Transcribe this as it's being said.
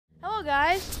Hello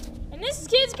guys, and this is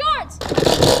Kids Karts.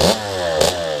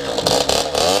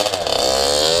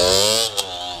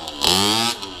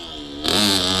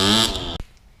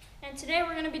 And today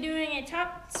we're going to be doing a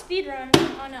top speed run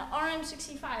on an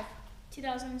RM65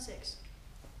 2006.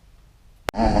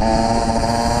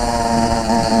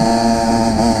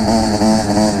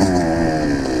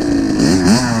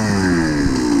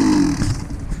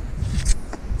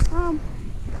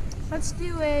 Let's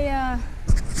do a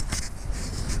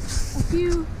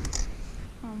few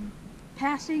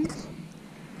passings,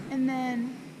 and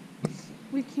then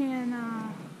we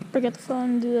can forget the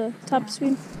phone and do the top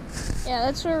speed. Yeah,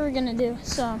 that's what we're gonna do.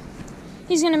 So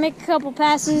he's gonna make a couple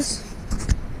passes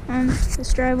on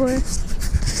this driveway,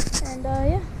 and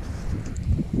yeah,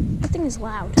 that thing is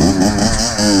loud.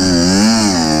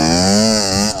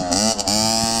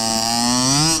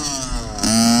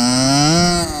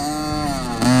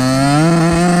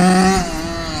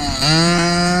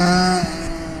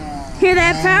 Hear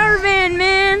that power band,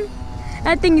 man?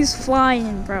 That thing is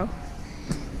flying, bro.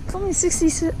 It's only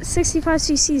 65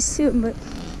 cc's too, but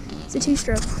it's a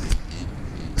two-stroke.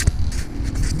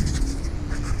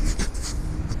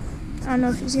 I don't know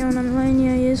if he's going on the lane.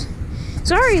 Yeah, he is.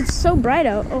 Sorry, it's so bright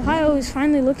out. Ohio is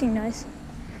finally looking nice.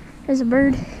 There's a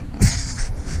bird.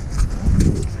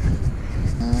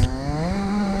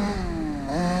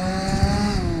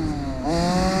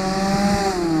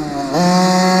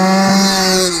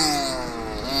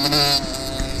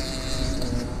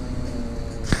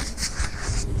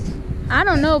 I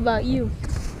don't know about you,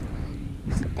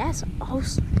 but that's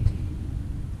awesome.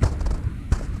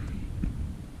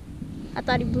 I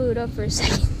thought he blew it up for a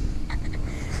second.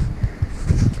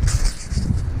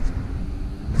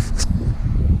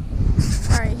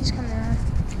 Alright, he's coming around.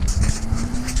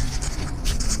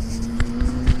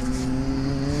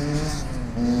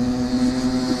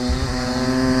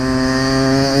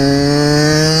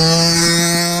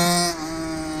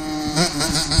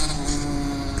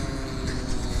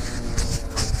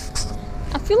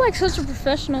 I feel like such a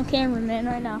professional cameraman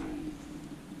right now.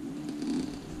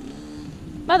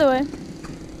 By the way,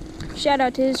 shout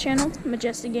out to his channel,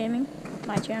 Majestic Gaming,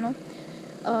 my channel,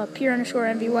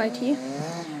 pure_MVYT,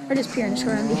 or just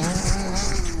pure_MV.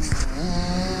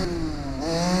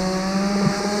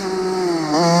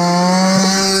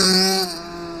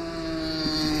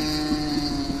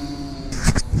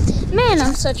 Man,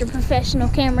 I'm such a professional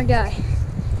camera guy.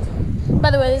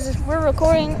 By the way, we're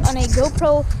recording on a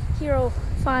GoPro Hero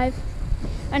 5.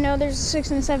 I know there's a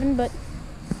 6 and a 7, but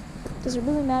does it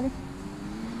really matter?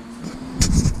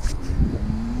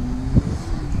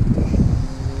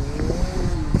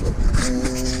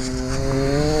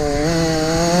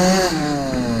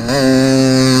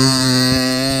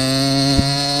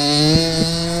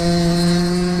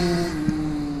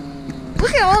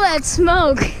 Look at all that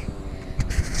smoke.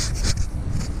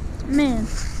 Man.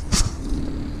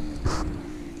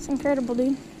 It's incredible,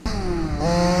 dude.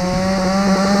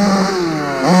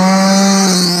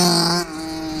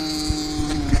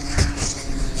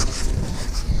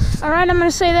 Alright, I'm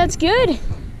gonna say that's good.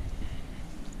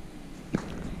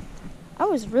 That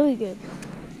was really good.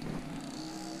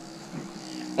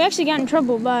 We actually got in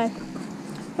trouble by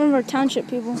one of our township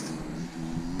people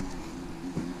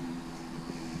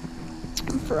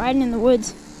for riding in the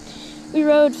woods. We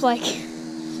rode for like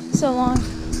so long.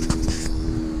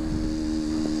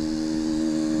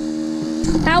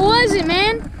 How was it,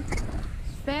 man?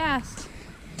 Fast.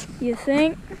 You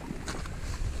think?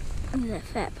 Look at that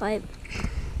fat pipe.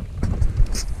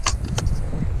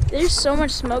 There's so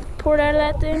much smoke poured out of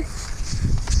that thing.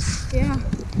 Yeah.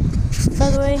 By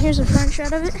the way, here's a front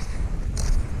shot of it.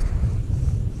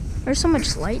 There's so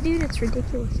much light, dude. It's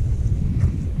ridiculous.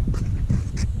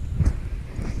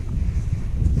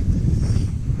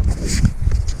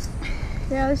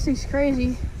 Yeah, this thing's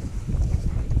crazy.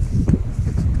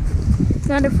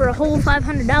 Got it for a whole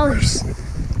 $500.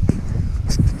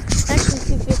 Actually,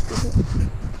 $250.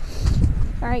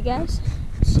 All right, guys.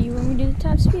 See you when we do the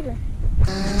top speeder.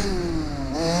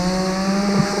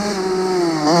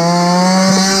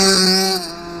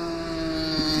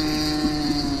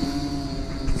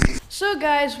 So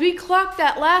guys, we clocked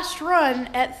that last run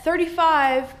at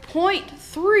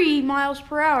 35.3 miles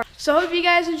per hour. So hope you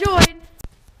guys enjoyed.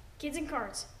 Kids and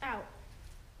Karts, out.